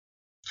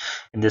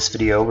In this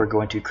video, we're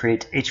going to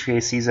create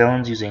HVAC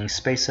zones using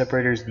space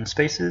separators and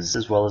spaces,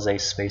 as well as a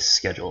space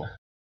schedule.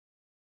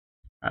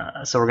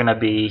 So we're going to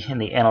be in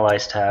the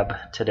Analyze tab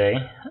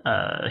today.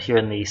 Here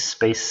in the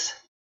space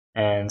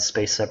and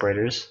space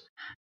separators,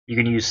 you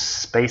can use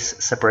space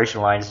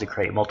separation lines to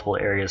create multiple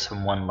areas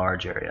from one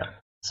large area.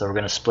 So we're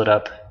going to split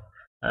up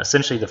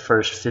essentially the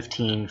first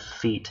 15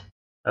 feet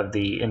of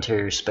the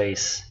interior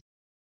space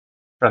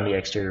from the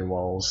exterior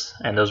walls,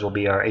 and those will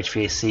be our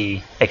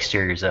HVAC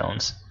exterior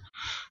zones.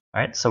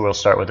 Alright, so we'll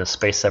start with a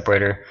space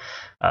separator.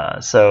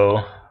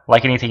 So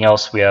like anything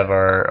else, we have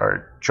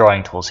our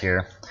drawing tools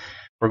here.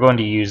 We're going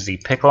to use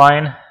the pick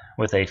line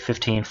with a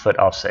 15-foot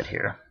offset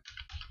here.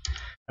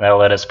 And that will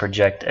let us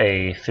project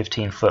a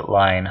 15-foot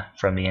line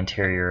from the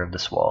interior of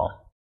this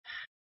wall.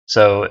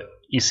 So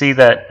you see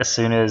that as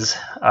soon as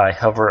I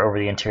hover over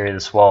the interior of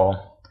this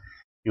wall,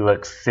 you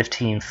look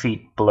 15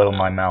 feet below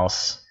my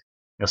mouse,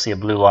 you'll see a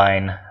blue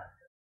line,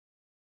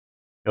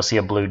 you'll see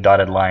a blue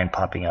dotted line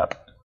popping up.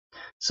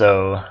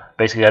 So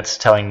basically that's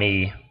telling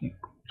me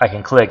I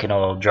can click and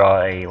it'll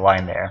draw a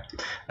line there.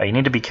 You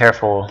need to be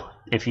careful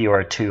if you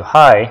are too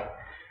high.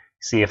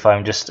 See, if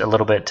I'm just a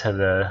little bit to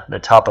the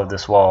top of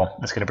this wall,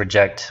 it's going to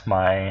project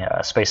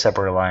my space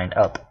separator line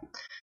up.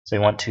 So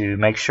you want to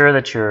make sure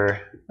that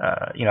you're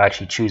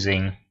actually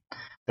choosing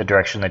the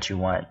direction that you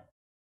want.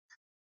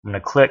 I'm going to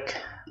click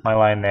my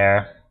line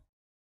there,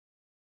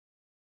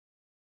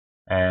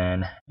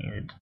 and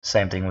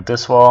same thing with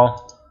this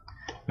wall.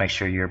 Make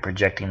sure you're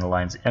projecting the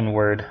lines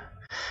inward.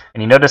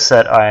 And you notice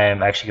that I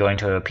am actually going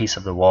to a piece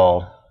of the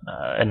wall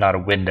and not a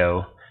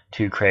window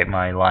to create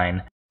my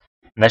line.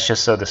 And that's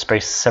just so the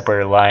space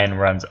separator line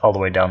runs all the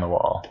way down the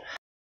wall.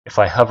 If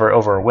I hover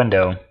over a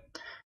window,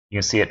 you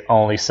can see it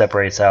only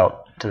separates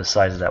out to the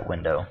size of that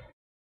window.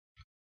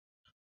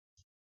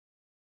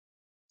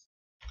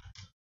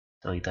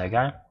 Delete that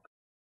guy.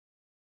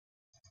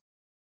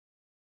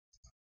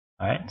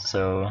 Alright,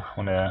 so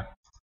I'm going to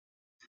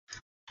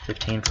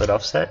 15-foot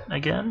offset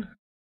again.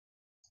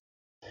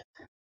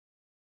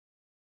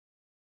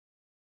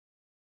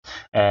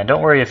 And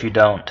don't worry if you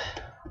don't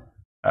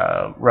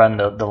run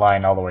the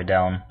line all the way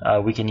down.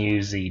 We can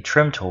use the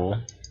trim tool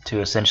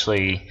to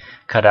essentially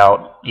cut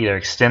out, either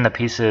extend the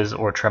pieces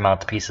or trim out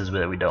the pieces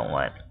that we don't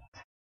want.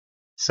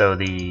 So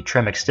the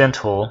trim extend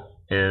tool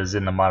is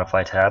in the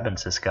modify tab, and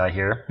it's this guy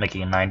here,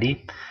 making a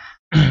 90.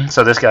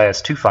 So this guy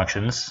has two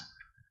functions.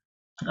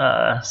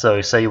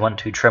 So say you want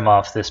to trim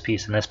off this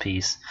piece and this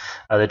piece.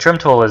 The trim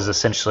tool is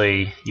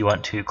essentially you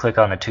want to click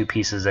on the two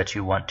pieces that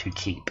you want to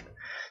keep.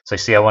 So you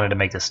see I wanted to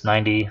make this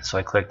 90, so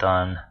I clicked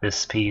on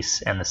this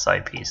piece and the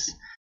side piece.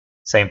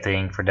 Same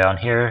thing for down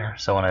here,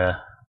 so I want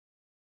to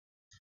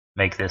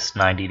make this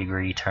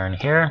 90-degree turn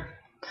here.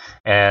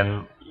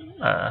 And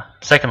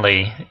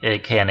secondly,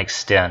 it can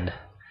extend.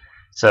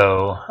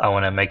 So I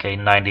want to make a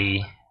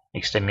 90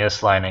 extending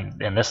this line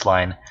and this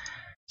line.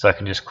 So I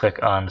can just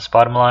click on this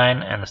bottom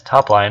line and this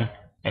top line,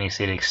 and you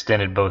see it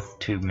extended both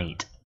to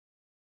meet.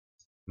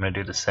 I'm going to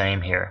do the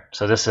same here.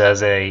 So this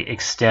has a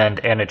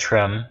extend and a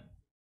trim.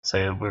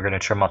 So we're going to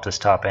trim off this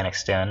top and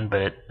extend,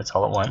 but it's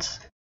all at once.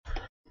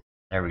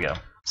 There we go.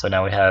 So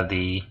now we have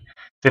the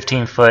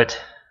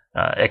 15-foot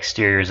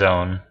exterior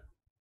zone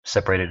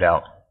separated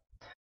out.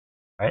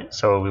 All right,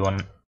 so we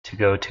want to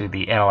go to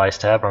the Analyze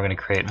tab. We're going to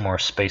create more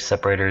space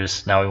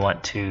separators. Now we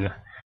want to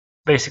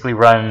basically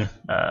run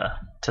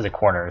to the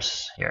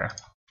corners here.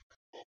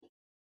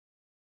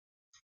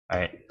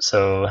 Alright,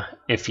 so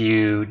if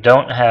you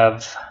don't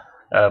have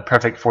a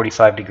perfect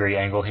 45-degree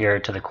angle here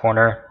to the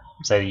corner,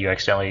 say you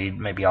accidentally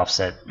maybe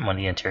offset one of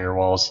the interior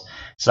walls,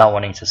 it's not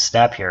wanting to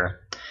snap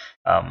here.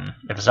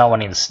 If it's not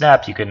wanting to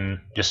snap, you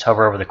can just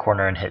hover over the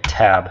corner and hit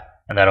tab,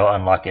 and that'll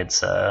unlock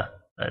its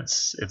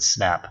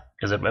snap,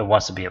 because it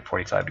wants to be at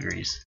 45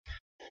 degrees.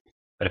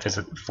 But if it's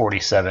at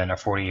 47 or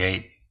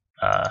 48,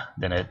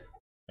 then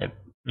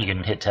you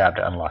can hit tab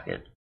to unlock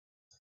it.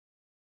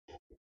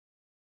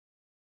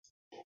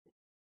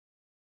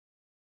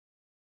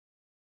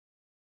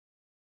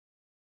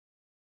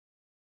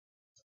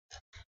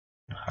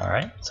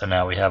 Alright, so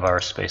now we have our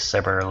space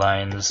separator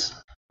lines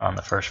on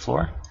the first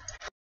floor.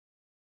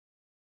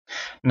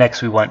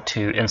 Next we want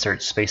to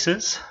insert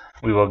spaces.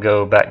 We will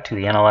go back to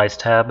the Analyze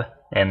tab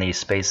and the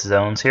space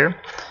zones here.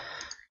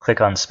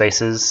 Click on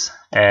spaces,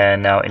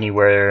 and now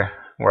anywhere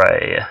where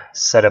I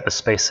set up a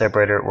space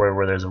separator or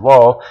where there's a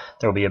wall,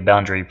 there will be a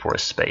boundary for a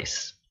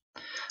space.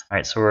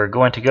 Alright, so we're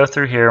going to go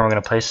through here and we're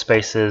going to place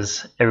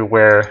spaces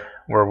everywhere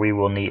where we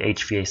will need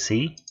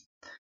HVAC.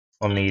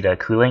 We'll need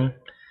cooling.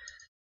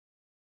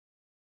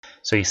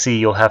 So you see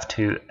you'll have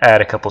to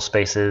add a couple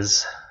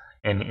spaces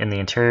in the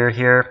interior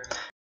here,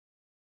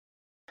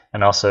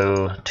 and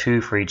also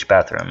 2 for each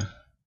bathroom.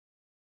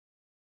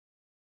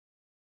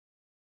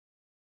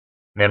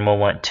 Then we'll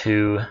want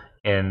 2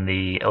 in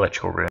the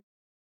electrical room.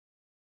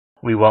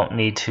 We won't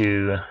need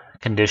to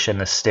condition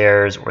the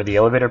stairs or the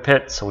elevator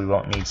pit, so we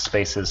won't need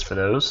spaces for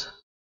those.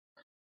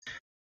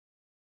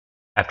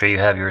 After you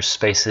have your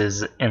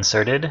spaces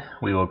inserted,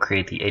 we will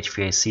create the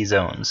HVAC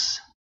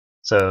zones.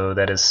 So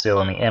that is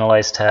still in the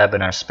Analyze tab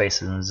in our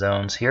Spaces and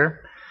Zones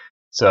here.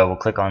 So we'll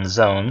click on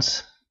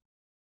Zones.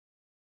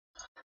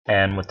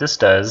 And what this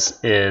does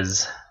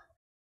is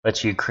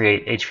lets you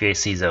create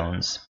HVAC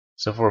zones.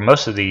 So for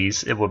most of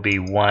these, it will be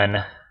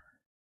one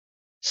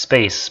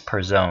space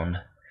per zone,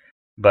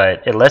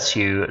 but it lets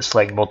you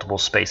select multiple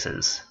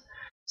spaces.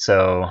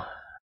 So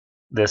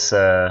this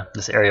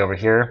area over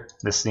here,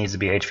 this needs to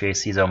be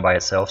HVAC zone by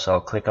itself, so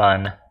I'll click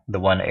on the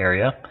one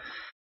area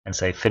and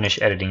say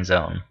Finish Editing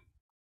Zone.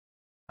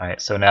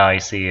 Alright, so now you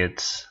see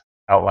it's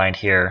outlined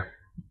here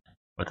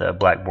with a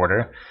black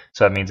border,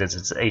 so that means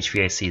it's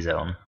HVAC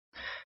zone.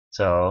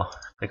 So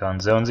click on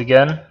Zones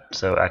again,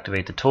 so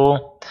activate the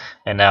tool,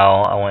 and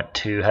now I want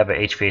to have an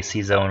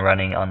HVAC zone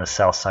running on the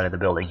south side of the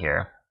building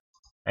here.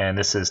 And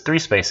this is 3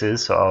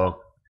 spaces, so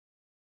I'll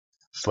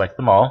select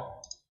them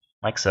all,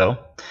 like so.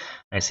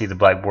 I see the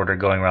black border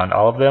going around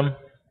all of them,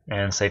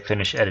 and say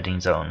Finish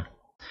Editing Zone.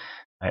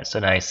 Alright, so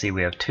now you see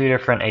we have 2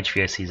 different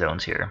HVAC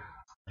zones here.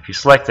 If you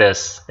select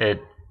this, it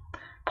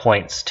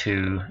points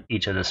to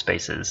each of the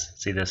spaces.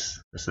 See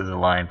this? This is a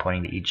line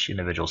pointing to each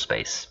individual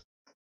space.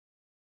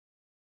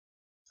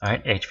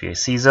 Alright,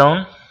 HVAC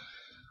zone.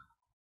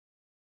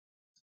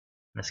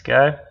 This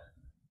guy.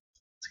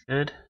 That's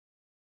good.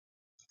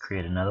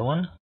 Create another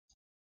one.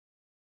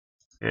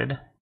 Good.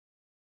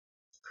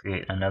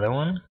 Create another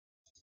one.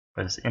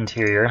 For this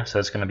interior, so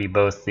it's going to be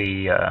both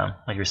the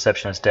like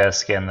receptionist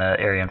desk and the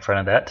area in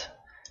front of that.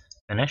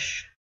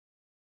 Finish.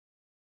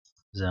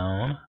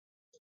 Zone.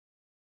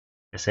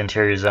 This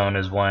interior zone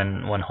is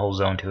one whole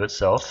zone to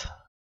itself.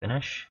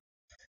 Finish.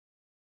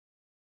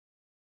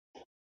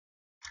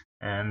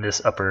 And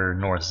this upper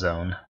north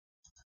zone.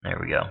 There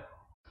we go.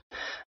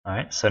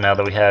 Alright, so now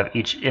that we have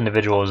each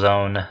individual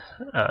zone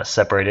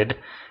separated,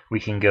 we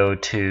can go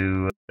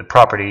to the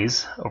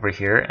properties over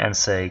here and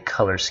say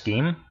color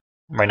scheme.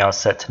 Right now it's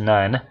set to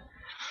none.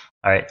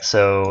 Alright,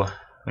 so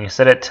when you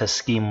set it to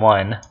scheme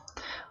 1,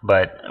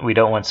 but we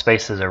don't want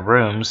spaces or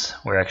rooms,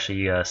 we're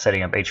actually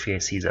setting up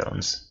HVAC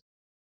zones.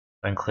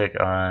 And click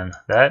on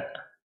that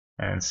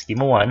and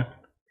schema 1,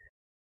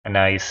 and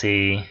now you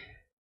see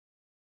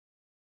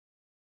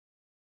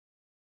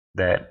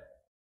that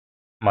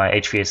my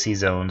HVAC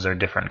zones are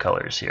different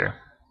colors here.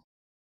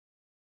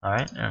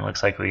 Alright, and it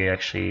looks like we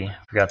actually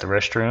forgot the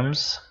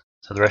restrooms.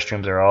 So the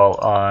restrooms are all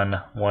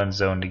on one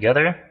zone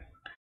together.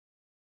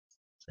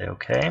 Say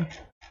OK.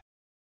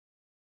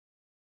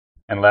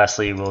 And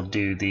lastly, we'll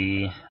do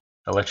the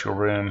electrical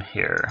room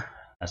here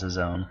as a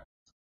zone.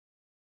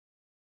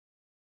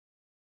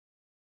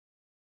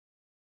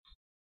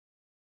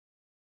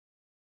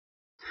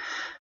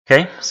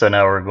 Okay, so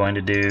now we're going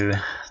to do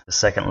the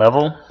second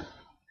level.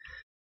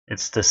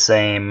 It's the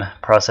same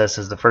process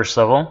as the first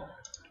level.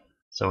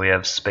 So we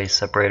have space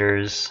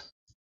separators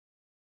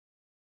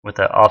with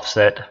an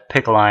offset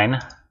pick line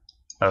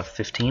of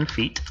 15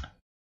 feet.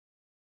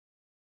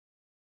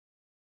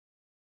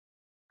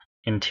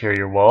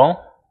 Interior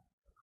wall.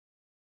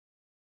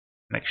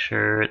 Make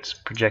sure it's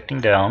projecting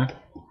down.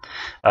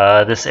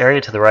 This area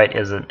to the right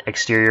is an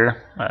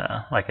exterior,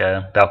 like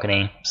a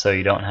balcony, so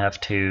you don't have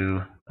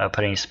to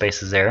put any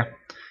spaces there.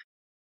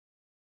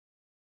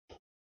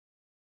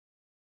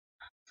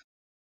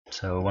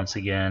 So once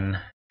again,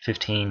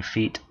 15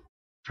 feet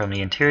from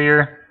the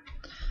interior,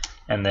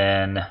 and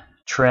then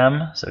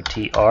trim, so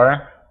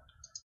TR,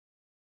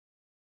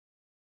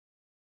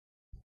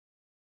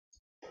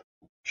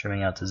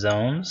 trimming out the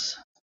zones.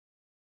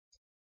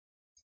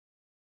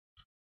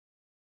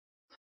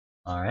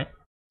 Alright,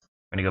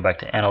 I'm going to go back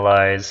to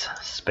Analyze,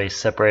 Space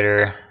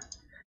Separator,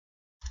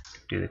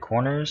 do the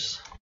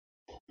corners.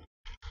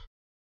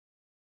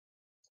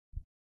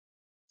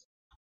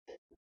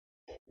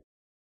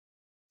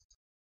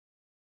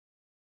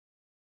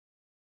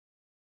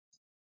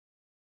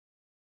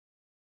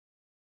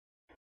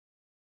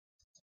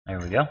 There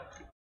we go.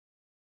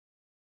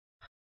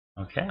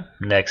 Okay,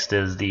 next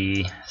is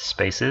the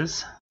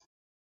spaces.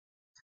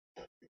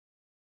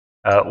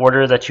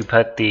 Order that you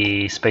put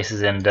the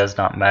spaces in does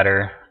not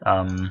matter.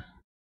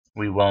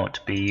 We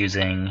won't be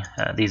using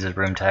these as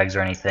room tags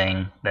or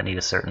anything that need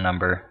a certain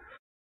number.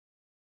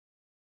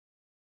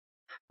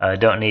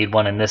 Don't need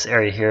one in this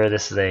area here.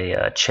 This is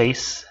a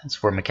chase. It's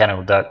for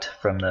mechanical duct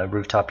from the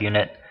rooftop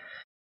unit.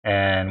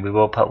 And we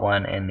will put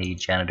one in the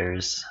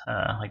janitor's,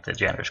 like the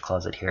janitor's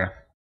closet here.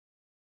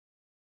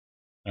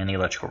 And the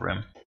electrical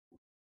room.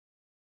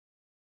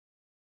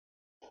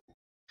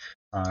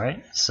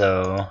 Alright,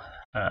 so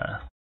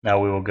now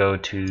we will go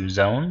to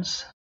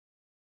zones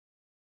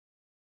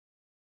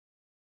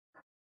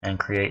and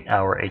create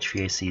our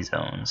HVAC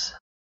zones.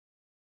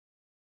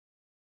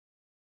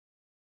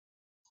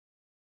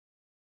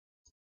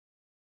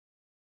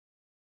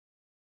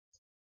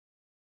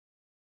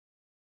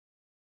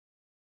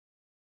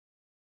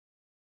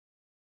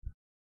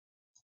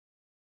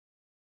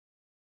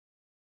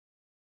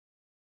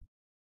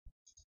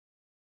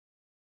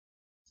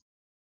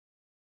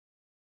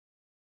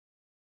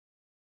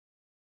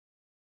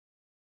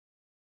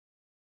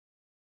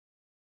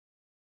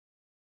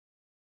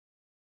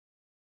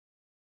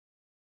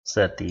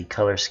 set the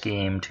color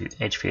scheme to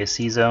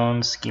HVAC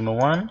zones, schema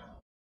 1.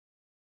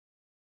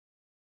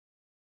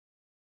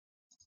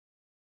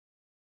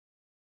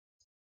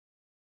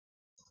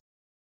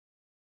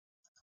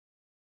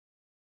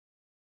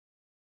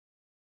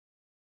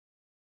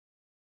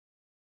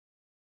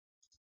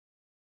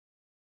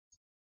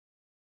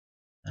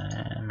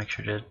 And make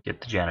sure to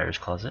get the janitor's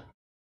closet.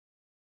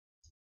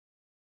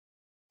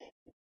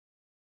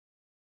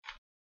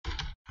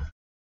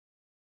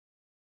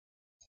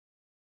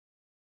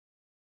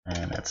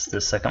 And that's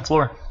the second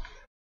floor.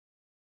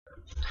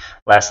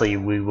 Lastly,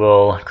 we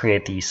will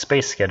create the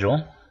space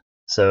schedule.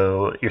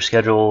 So your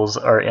schedules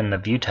are in the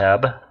View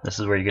tab. This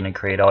is where you're going to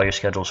create all your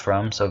schedules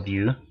from. So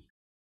View.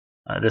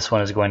 This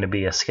one is going to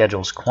be a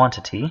schedules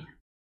quantity.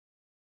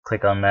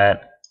 Click on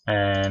that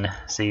and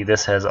see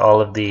this has all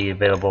of the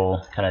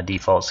available kind of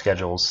default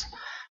schedules.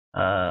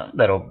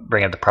 That'll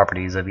bring up the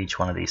properties of each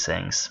one of these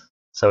things.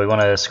 So we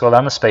want to scroll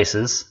down the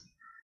spaces.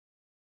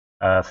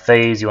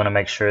 Phase, you want to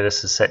make sure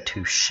this is set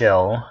to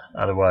shell,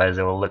 otherwise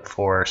it will look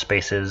for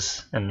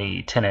spaces in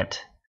the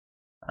tenant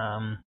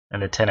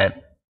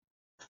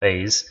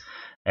phase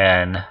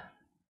and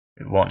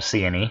it won't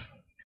see any.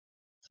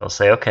 So I'll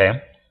say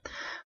OK.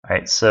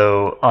 Alright,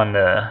 so on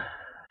the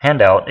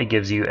handout it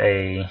gives you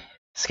a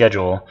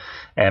schedule,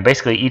 and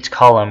basically each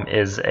column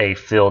is a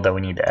field that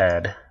we need to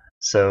add.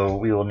 So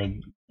we will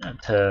need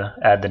to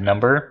add the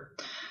number.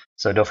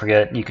 So don't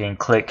forget, you can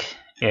click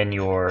in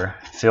your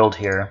field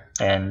here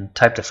and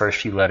type the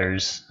first few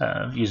letters.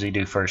 Usually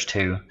do first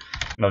two,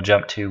 and it'll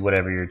jump to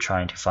whatever you're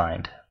trying to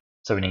find.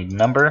 So we need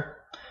number,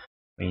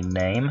 we need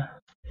name,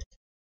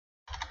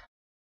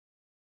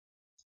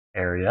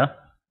 area,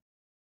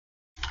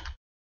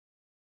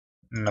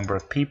 number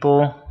of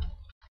people,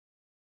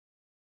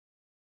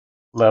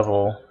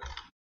 level,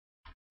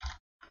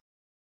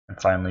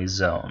 and finally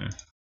zone.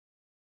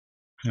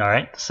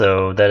 Alright,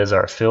 so that is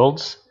our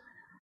fields.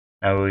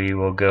 Now we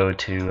will go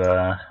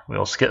to,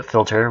 we'll skip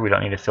filter. We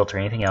don't need to filter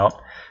anything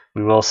out.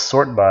 We will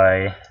sort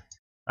by,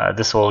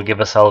 this will give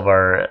us all of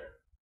our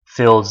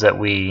fields that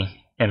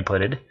we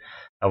inputted.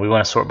 We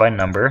want to sort by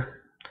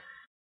number.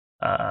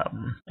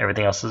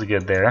 Everything else is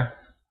good there.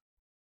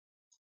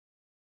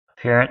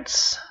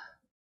 Appearance.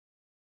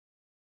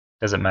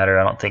 Doesn't matter,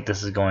 I don't think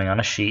this is going on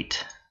a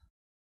sheet.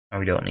 And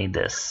we don't need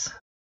this.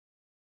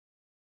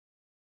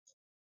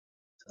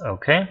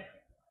 Okay.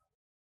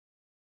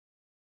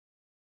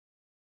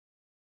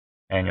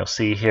 And you'll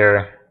see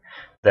here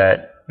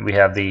that we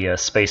have the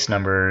space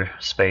number,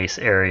 space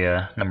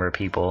area, number of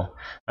people.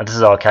 Now this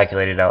is all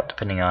calculated out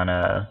depending on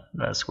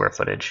the square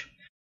footage.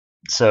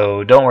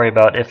 So don't worry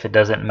about if it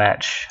doesn't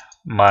match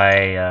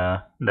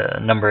my the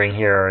numbering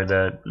here, or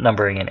the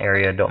numbering and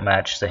area don't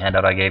match the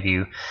handout I gave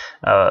you.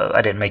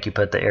 I didn't make you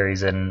put the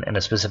areas in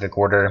a specific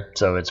order,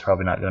 so it's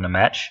probably not going to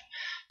match.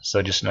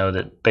 So just know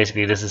that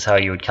basically this is how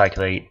you would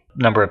calculate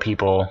number of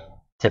people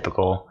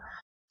typical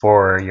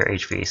for your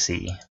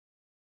HVAC.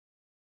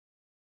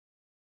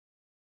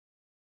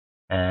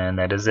 And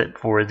that is it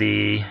for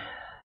the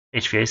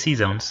HVAC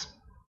zones.